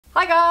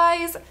Hi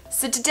guys!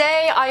 So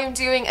today I am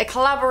doing a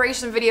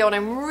collaboration video and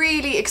I'm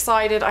really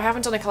excited. I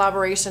haven't done a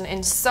collaboration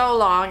in so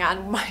long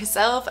and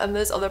myself and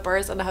this other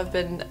person have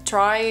been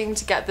trying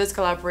to get this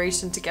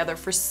collaboration together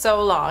for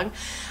so long.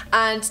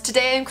 And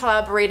today I'm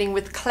collaborating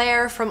with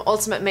Claire from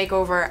Ultimate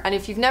Makeover, and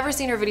if you've never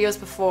seen her videos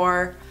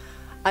before,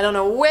 I don't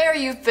know where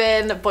you've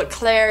been, but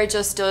Claire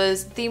just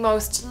does the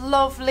most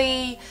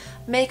lovely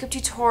makeup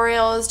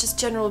tutorials, just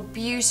general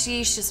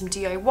beauty. She does some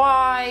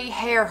DIY,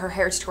 her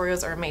hair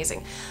tutorials are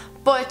amazing.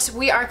 But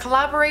we are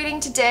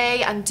collaborating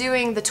today and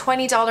doing the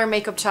 $20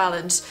 makeup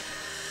challenge.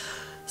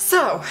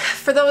 So,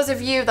 for those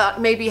of you that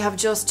maybe have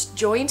just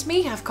joined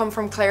me, have come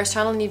from Claire's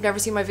channel and you've never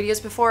seen my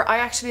videos before, I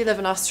actually live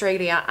in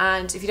Australia,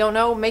 and if you don't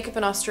know, makeup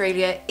in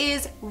Australia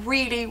is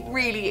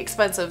really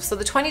expensive. So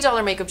the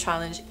 $20 makeup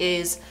challenge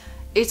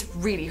it's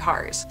really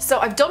hard. So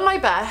I've done my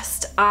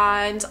best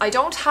and I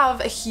don't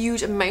have a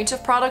huge amount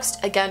of products,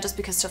 again just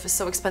because stuff is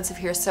so expensive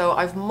here, so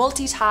I've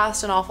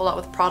multitasked an awful lot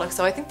with products.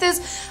 So I think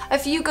there's a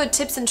few good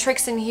tips and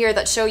tricks in here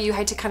that show you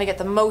how to kind of get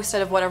the most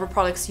out of whatever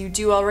products you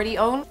do already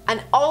own.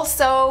 And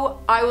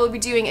also I will be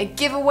doing a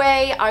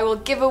giveaway. I will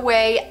give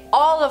away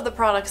all of the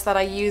products that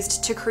I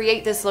used to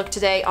create this look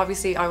today.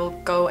 Obviously I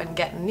will go and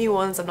get new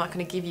ones. I'm not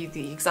going to give you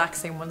the exact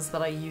same ones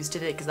that I used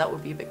today because that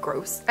would be a bit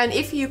gross. And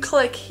if you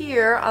click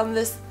here on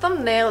this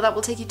thumbnail, that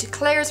will take you to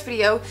Claire's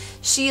video.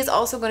 She is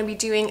also going to be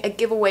doing a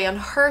giveaway on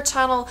her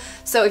channel,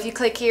 so if you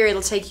click here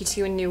it'll take you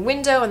to a new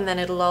window and then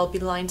it'll all be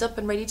lined up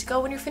and ready to go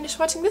when you're finished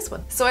watching this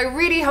one. So I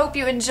really hope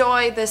you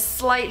enjoy this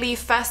slightly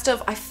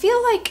festive, I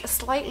feel like a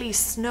slightly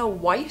Snow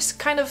White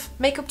kind of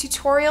makeup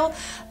tutorial.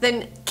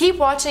 Then keep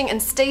watching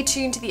and stay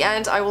tuned to the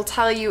end. I will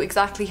tell you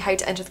exactly how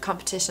to enter the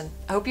competition.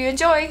 I hope you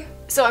enjoy!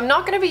 So I'm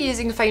not going to be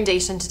using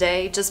foundation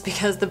today just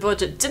because the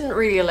budget didn't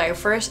really allow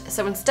for it.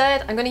 So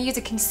instead I'm going to use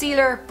a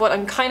concealer, but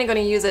I'm kind of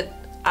going to use it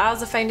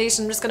as a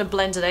foundation. I'm just going to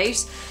blend it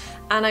out.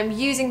 And I'm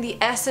using the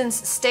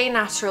Essence Stay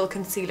Natural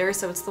concealer,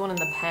 so it's the one in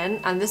the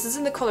pen, and this is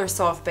in the colour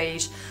Soft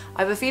Beige.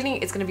 I have a feeling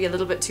it's going to be a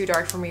little bit too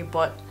dark for me,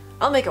 but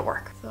I'll make it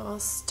work. So I'll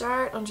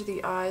start under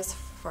the eyes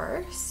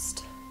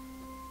first.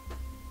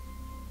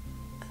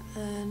 And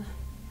then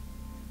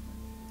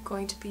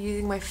going to be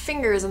using my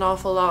fingers an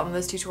awful lot in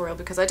this tutorial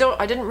because I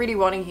didn't really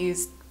want to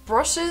use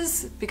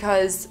brushes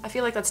because I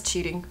feel like that's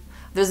cheating.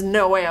 There's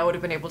no way I would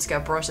have been able to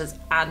get brushes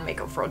and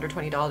makeup for under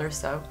 $20,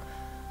 so.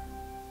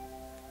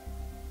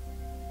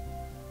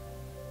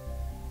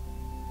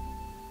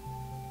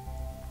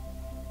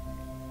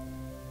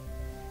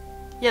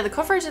 Yeah, the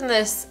coverage in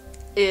this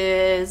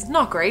is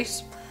not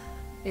great.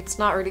 It's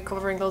not really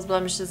covering those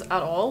blemishes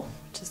at all,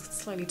 which is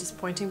slightly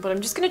disappointing, but I'm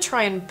just going to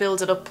try and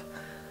build it up.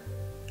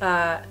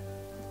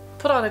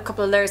 Put on a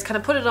couple of layers, kind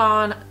of put it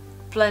on,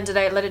 blend it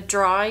out, let it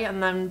dry,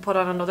 and then put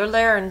on another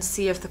layer and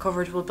see if the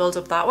coverage will build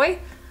up that way.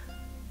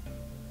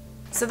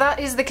 So that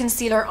is the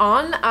concealer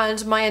on,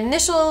 and my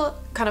initial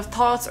kind of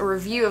thoughts or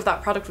review of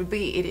that product would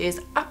be it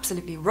is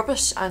absolutely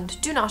rubbish and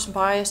do not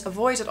buy it,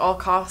 avoid at all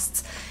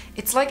costs.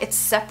 It's like it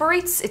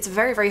separates, it's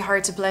very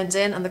hard to blend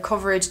in, and the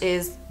coverage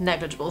is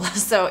negligible.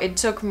 So it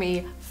took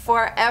me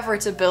forever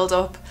to build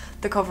up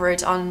the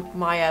coverage on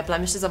my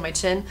blemishes on my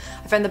chin.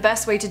 I found the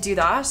best way to do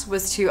that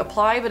was to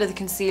apply a bit of the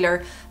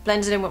concealer,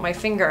 blend it in with my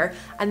finger,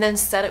 and then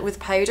set it with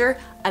powder,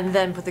 and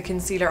then put the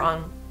concealer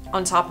on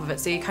top of it.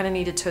 So you kind of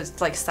needed to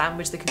like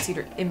sandwich the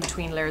concealer in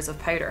between layers of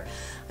powder.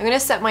 I'm going to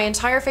set my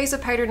entire face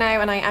with powder now,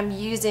 and I am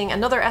using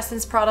another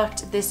Essence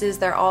product. This is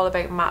their All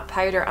About Matte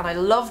powder, and I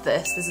love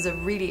this. This is a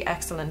really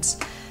excellent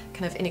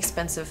kind of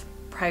inexpensive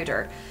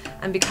powder.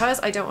 And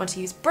because I don't want to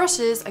use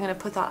brushes, I'm going to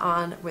put that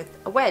on with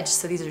a wedge.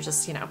 So these are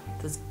just, you know,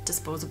 those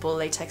disposable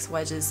latex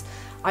wedges.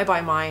 I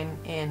buy mine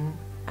in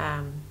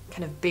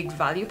kind of big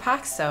value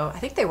packs, so I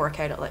think they work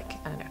out at like,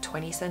 I don't know,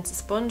 20 cents a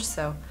sponge,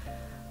 so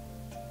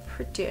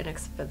pretty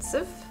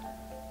inexpensive.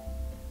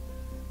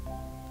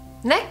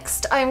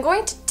 Next, I'm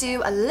going to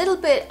do a little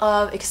bit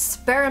of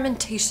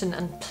experimentation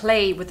and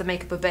play with the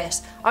makeup a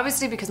bit.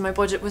 Obviously, because my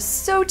budget was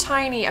so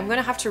tiny, I'm going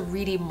to have to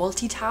really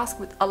multitask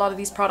with a lot of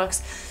these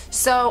products.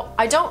 So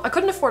I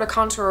couldn't afford a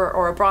contour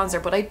or a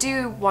bronzer, but I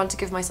do want to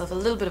give myself a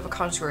little bit of a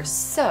contour.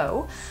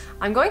 So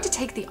I'm going to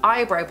take the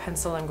eyebrow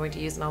pencil I'm going to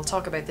use, and I'll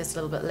talk about this a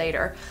little bit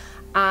later,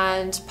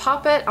 and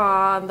pop it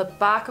on the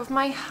back of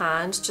my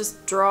hand.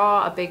 Just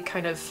draw a big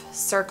kind of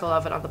circle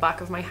of it on the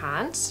back of my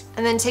hand,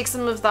 and then take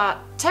some of that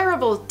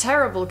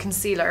terrible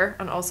concealer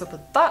and also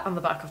put that on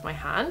the back of my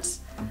hand,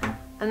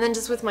 and then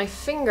just with my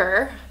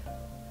finger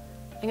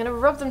I'm gonna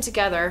rub them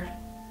together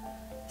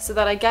so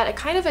that I get a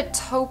kind of a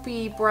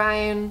taupey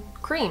brown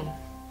cream,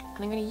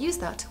 and I'm gonna use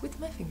that with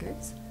my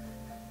fingers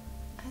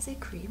as a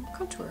cream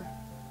contour.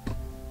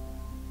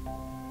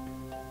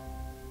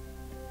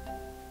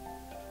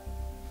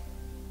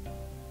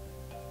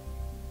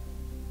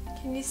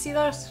 Can you see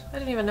that? I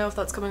don't even know if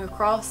that's coming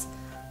across.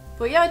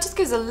 But yeah, it just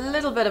gives a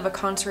little bit of a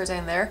contour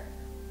down there.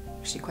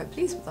 Actually quite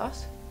pleased with that.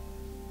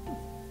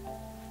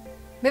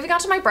 Moving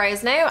on to my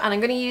brows now, and I'm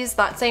going to use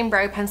that same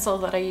brow pencil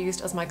that I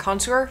used as my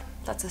contour.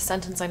 That's a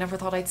sentence I never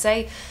thought I'd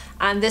say.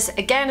 And this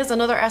again is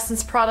another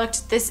Essence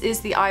product. This is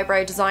the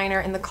Eyebrow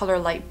Designer in the color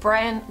Light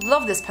Brown.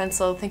 Love this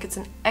pencil. I think it's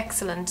an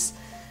excellent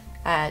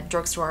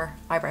drugstore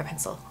eyebrow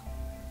pencil.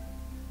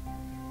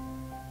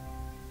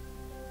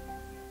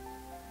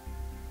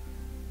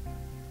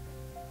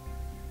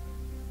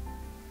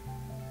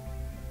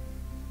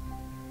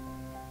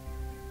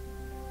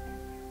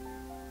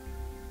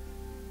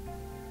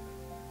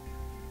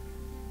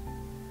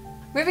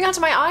 Moving on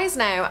to my eyes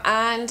now,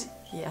 and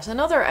yet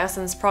another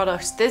Essence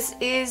product. This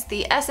is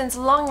the Essence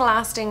Long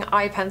Lasting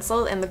Eye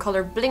Pencil in the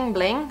colour Bling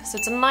Bling. So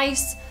it's a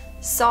nice,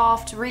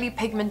 soft, really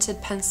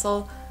pigmented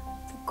pencil.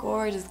 It's a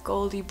gorgeous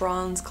goldy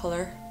bronze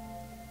colour.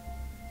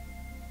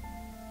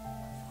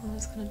 So I'm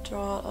just going to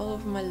draw it all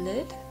over my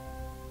lid.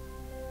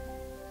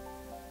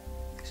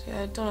 Actually,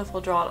 I don't know if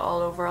I'll draw it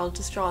all over, I'll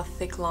just draw a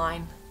thick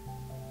line.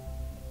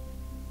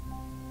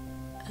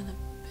 And a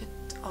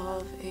bit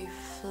of a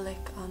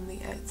flick on the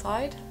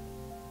outside.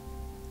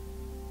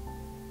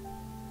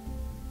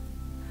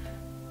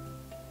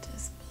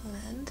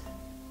 Blend.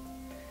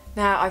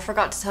 Now I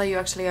forgot to tell you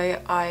actually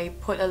I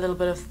put a little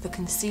bit of the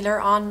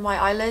concealer on my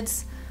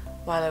eyelids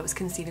while I was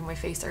concealing my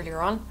face earlier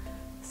on,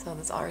 so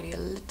there's already a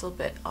little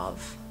bit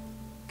of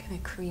kind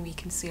of creamy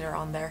concealer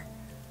on there.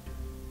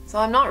 So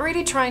I'm not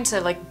really trying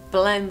to like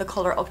blend the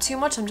colour up too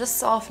much, I'm just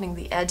softening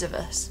the edge of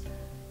it.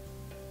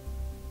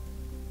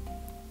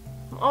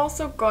 I'm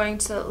also going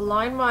to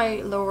line my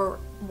lower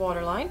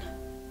waterline.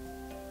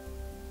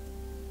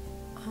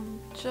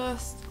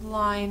 Just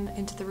line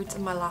into the roots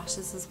of my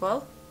lashes as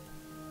well.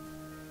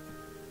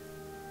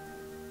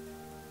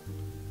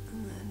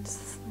 And then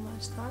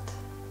smudge that.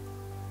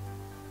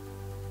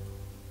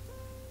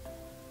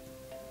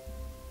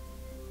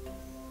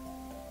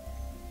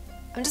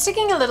 I'm just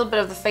taking a little bit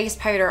of the face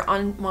powder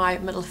on my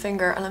middle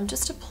finger and I'm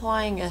just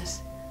applying it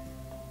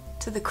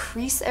to the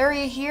crease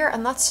area here,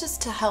 and that's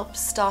just to help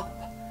stop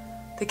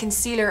the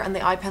concealer and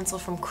the eye pencil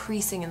from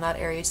creasing in that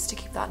area, just to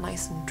keep that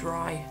nice and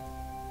dry.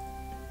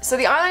 So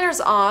the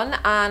eyeliner's on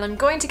and I'm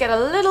going to get a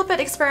little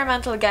bit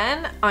experimental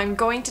again. I'm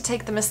going to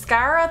take the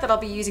mascara that I'll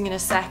be using in a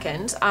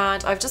second,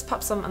 and I've just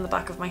popped some on the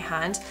back of my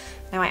hand.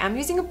 Now I am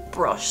using a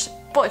brush,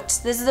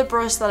 but this is a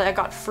brush that I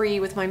got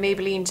free with my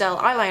Maybelline gel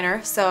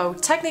eyeliner, so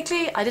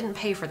technically I didn't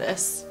pay for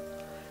this.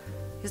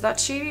 Is that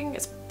cheating?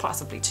 It's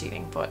possibly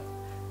cheating, but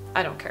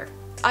I don't care.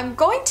 I'm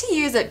going to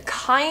use it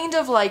kind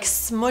of like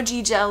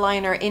smudgy gel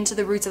liner into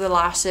the roots of the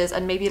lashes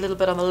and maybe a little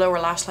bit on the lower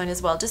lash line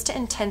as well, just to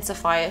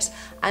intensify it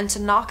and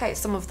to knock out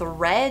some of the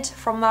red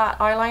from that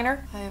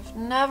eyeliner. I have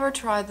never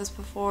tried this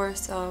before,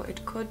 so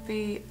it could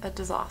be a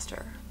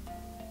disaster.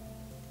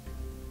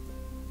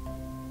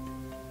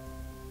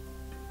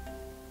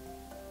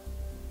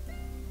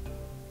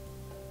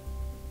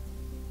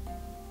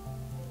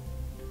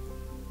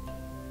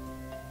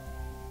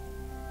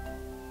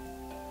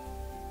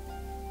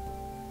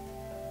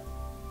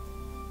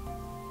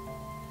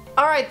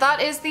 Alright,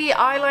 that is the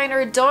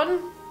eyeliner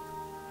done.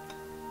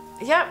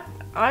 Yep,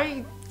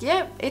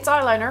 it's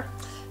eyeliner.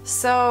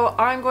 So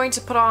I'm going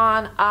to put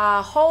on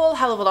a whole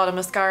hell of a lot of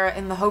mascara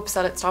in the hopes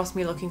that it stops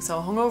me looking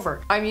so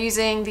hungover. I'm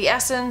using the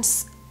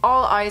Essence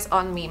All Eyes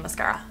on Me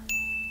mascara.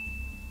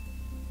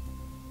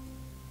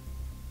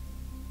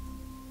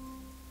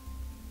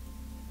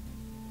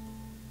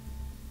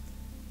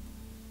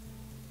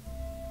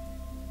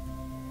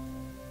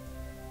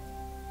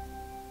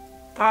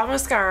 That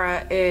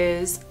mascara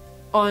is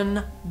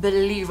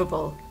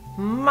unbelievable.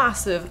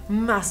 Massive,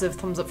 massive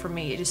thumbs up from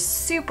me. It is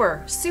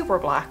super, super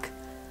black.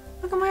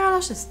 Look at my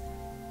eyelashes.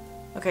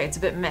 Okay, it's a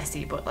bit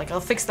messy, but like I'll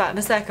fix that in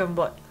a second,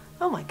 but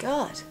oh my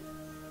god.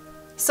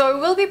 So I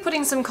will be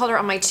putting some colour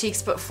on my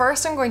cheeks, but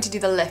first I'm going to do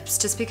the lips,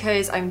 just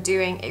because I'm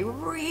doing a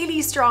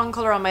really strong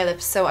colour on my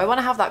lips, so I want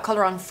to have that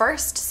colour on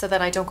first so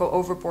that I don't go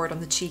overboard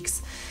on the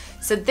cheeks.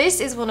 So this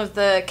is one of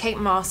the Kate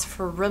Moss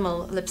for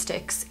Rimmel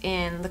lipsticks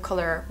in the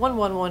colour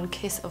 111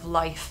 Kiss of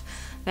Life.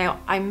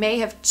 Now, I may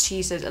have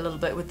cheated a little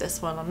bit with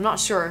this one, I'm not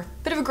sure.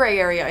 Bit of a grey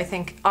area, I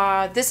think.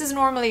 This is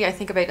normally, I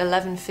think, about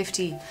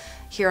 $11.50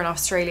 here in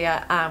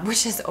Australia,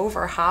 which is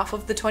over half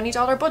of the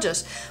 $20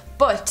 budget.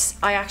 But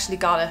I actually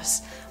got it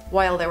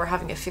while they were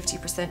having a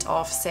 50%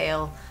 off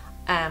sale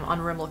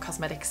on Rimmel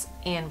Cosmetics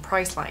in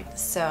Priceline.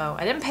 So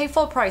I didn't pay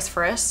full price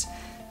for it,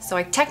 so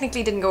I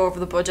technically didn't go over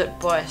the budget,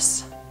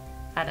 but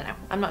I don't know.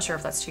 I'm not sure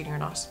if that's cheating or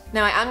not.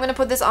 Now I am going to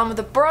put this on with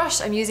a brush.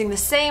 I'm using the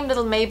same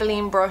little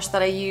Maybelline brush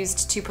that I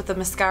used to put the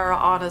mascara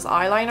on as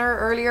eyeliner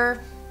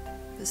earlier.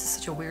 This is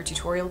such a weird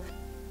tutorial.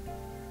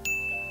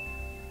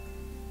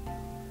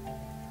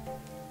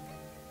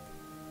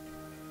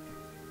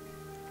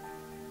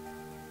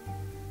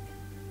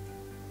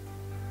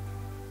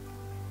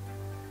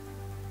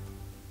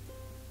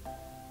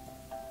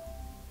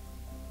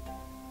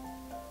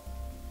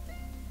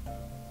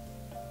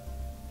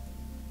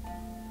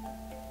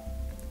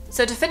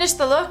 So to finish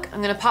the look,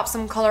 I'm going to pop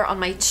some colour on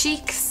my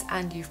cheeks,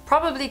 and you've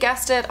probably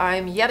guessed it,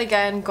 I'm yet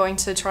again going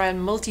to try and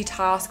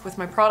multitask with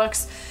my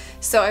products.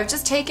 So I've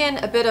just taken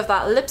a bit of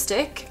that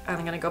lipstick and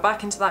I'm going to go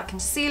back into that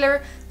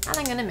concealer and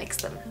I'm going to mix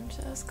them. I'm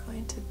just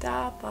going to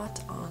dab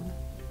that on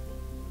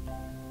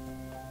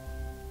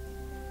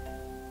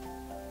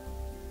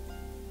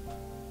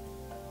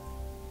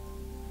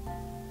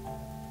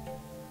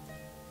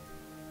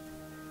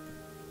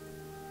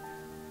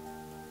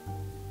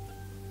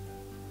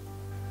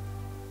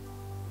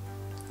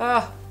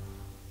Oh,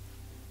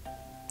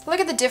 look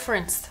at the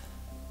difference.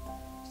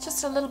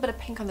 Just a little bit of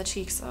pink on the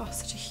cheeks. Oh,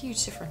 such a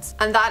huge difference.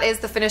 And that is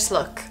the finished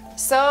look.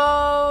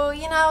 So,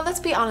 you know, let's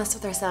be honest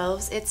with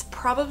ourselves. It's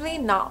probably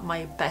not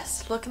my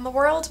best look in the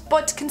world,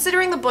 but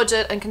considering the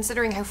budget and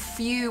considering how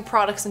few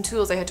products and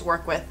tools I had to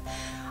work with,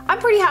 I'm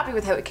pretty happy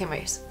with how it came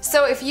out.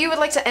 So if you would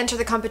like to enter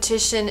the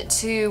competition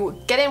to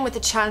get in with the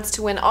chance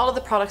to win all of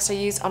the products I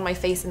used on my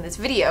face in this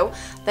video,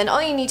 then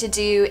all you need to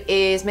do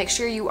is make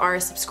sure you are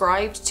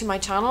subscribed to my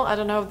channel. I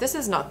don't know, this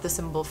is not the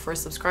symbol for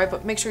subscribe,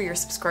 but make sure you're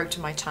subscribed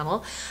to my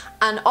channel.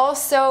 And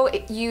also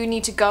you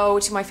need to go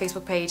to my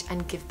Facebook page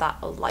and give that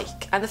a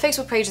like. And the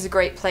Facebook page is a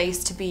great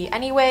place to be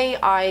anyway.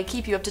 I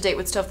keep you up to date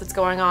with stuff that's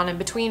going on in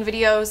between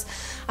videos.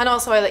 And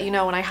also I let you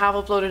know when I have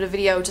uploaded a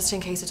video just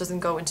in case it doesn't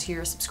go into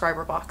your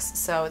subscriber box.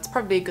 So it's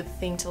probably a good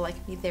thing to like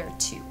me there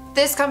too.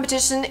 This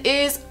competition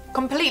is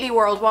completely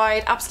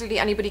worldwide. Absolutely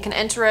anybody can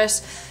enter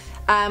it.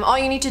 All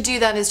you need to do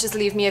then is just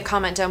leave me a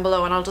comment down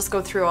below and I'll just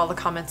go through all the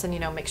comments and, you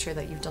know, make sure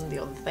that you've done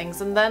the other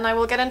things, and then I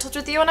will get in touch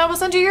with you and I will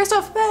send you your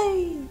stuff.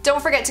 Bye!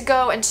 Don't forget to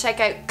go and check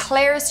out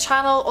Claire's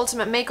channel,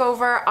 Ultimate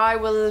Makeover. I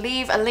will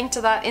leave a link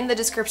to that in the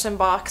description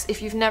box.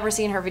 If you've never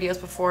seen her videos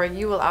before,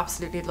 you will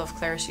absolutely love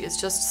Claire. She is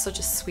just such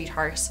a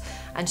sweetheart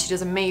and she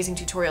does amazing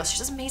tutorials. She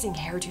does amazing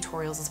hair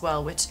tutorials as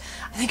well, which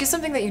I think is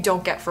something that you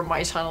don't get from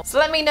my channel. So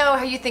let me know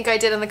how you think I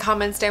did in the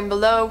comments down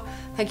below.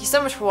 Thank you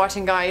so much for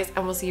watching, guys,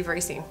 and we'll see you very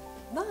soon.